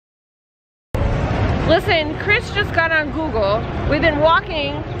Listen, Chris just got on Google. We've been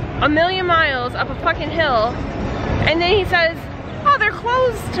walking a million miles up a fucking hill, and then he says, oh, they're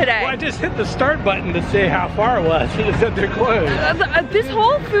closed today. Well, I just hit the start button to see how far it was, and it said they're closed. This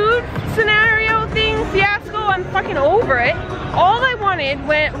whole food scenario thing, fiasco, I'm fucking over it. All I wanted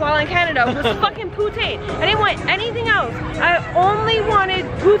while in Canada was fucking poutine. I didn't want anything else. I only wanted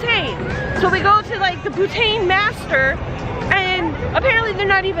poutine. So we go to like the poutine master, and apparently they're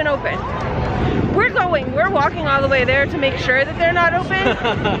not even open. We're walking all the way there to make sure that they're not open.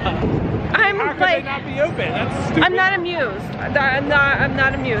 I'm How could like, they not be open? That's stupid. I'm not amused. I'm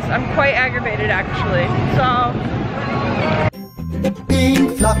not amused. I'm quite aggravated actually. So.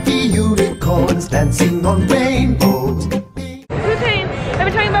 Pink fluffy unicorns dancing on rainbows. Poutine. I've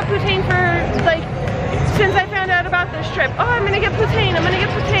been talking about poutine for like since I found out about this trip. Oh, I'm gonna get poutine. I'm gonna get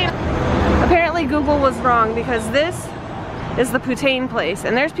poutine. Apparently Google was wrong because this is the poutine place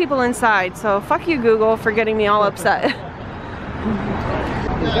and there's people inside. So fuck you, Google, for getting me all upset. Is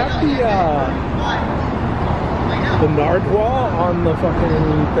that the nardwall on the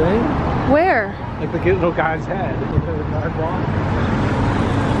fucking thing? Where? Like the little guy's head. The nardwall?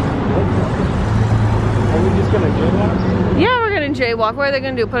 Are we just gonna jaywalk? Yeah, we're gonna jaywalk. What are they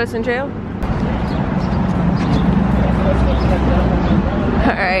gonna do? Put us in jail?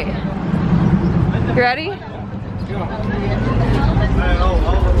 Alright. You ready?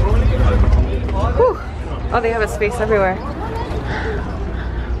 Whew. Oh, they have a space everywhere.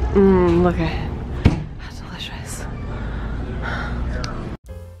 Look at it. How delicious.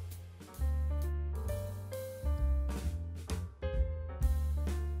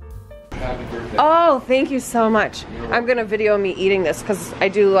 Oh, thank you so much. I'm gonna video me eating this because I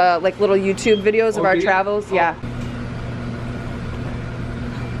do like little YouTube videos of our travels. Yeah.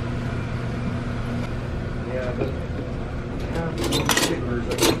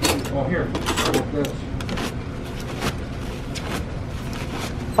 Oh, here.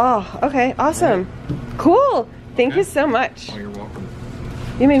 Oh, okay, awesome. Cool. Thank you so much. Oh, you're welcome.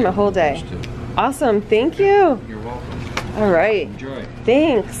 You made my whole day. Awesome, thank you. You're welcome. All right. Enjoy.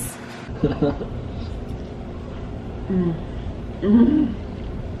 Thanks.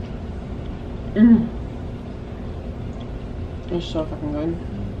 It's so fucking good.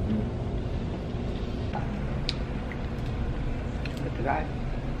 Good to die.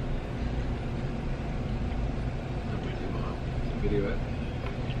 Video it.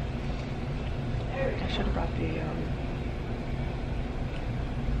 I should have brought the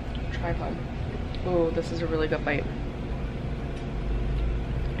tripod. Oh, this is a really good bite.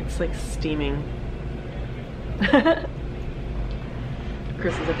 It's like steaming.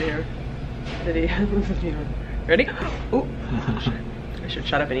 Chris is up here. Did he? Ready? Oh, I should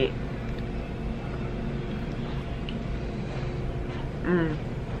shut up and eat.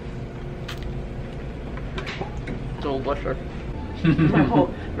 Delicious.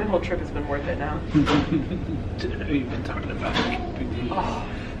 my whole trip has been worth it now. We've been talking about it. Oh,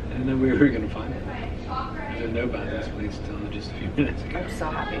 I didn't know we were gonna find it. I didn't know about this place till just a few minutes ago. I'm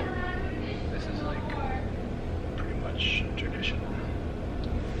so happy. This is like pretty much tradition.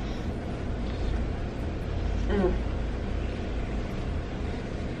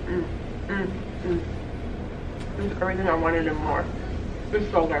 It's everything I wanted and more. It's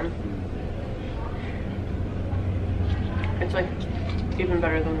so good. It's like even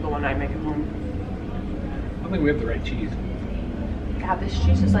better than the one I make at home. I don't think we have the right cheese. God, this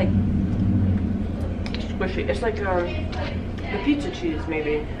cheese is like squishy. It's like the pizza cheese,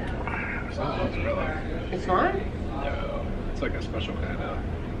 maybe. It's not really. It's not? No, it's like a special kind of.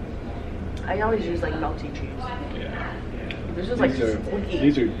 I always use like melty cheese. Yeah. This is like squeaky.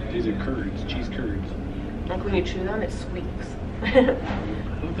 These are curds, cheese curds. Like when you chew them, it squeaks. I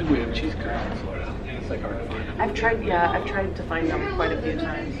don't think we have cheese curds in Florida. It's like hard to find. I've tried to find them quite a few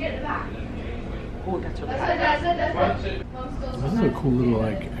times. Oh, that's really good. This is a cool little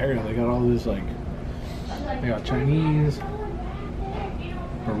like area. They got all this like, they got Chinese,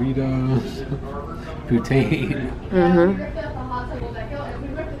 burritos, poutine.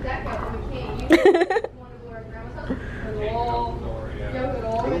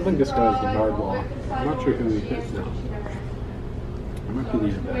 I don't think this guy's the nardwall. I'm not sure who he is now. It might be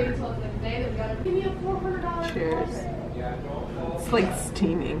the other. Cheers. It's like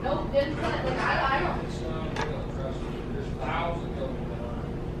steaming. So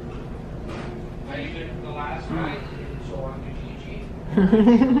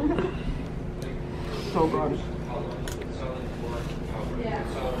good.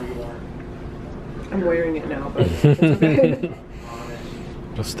 I'm wearing it now, but it's okay.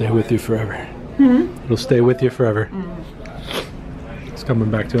 It'll stay with you forever. It'll stay with you forever. It's coming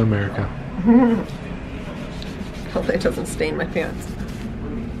back to America. Hopefully it doesn't stain my pants.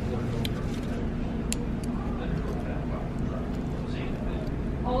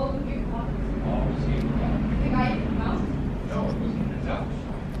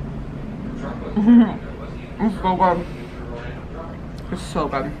 It's so good. It's so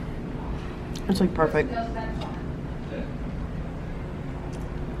good. It's like perfect.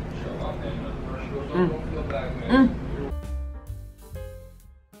 Mm. Mm.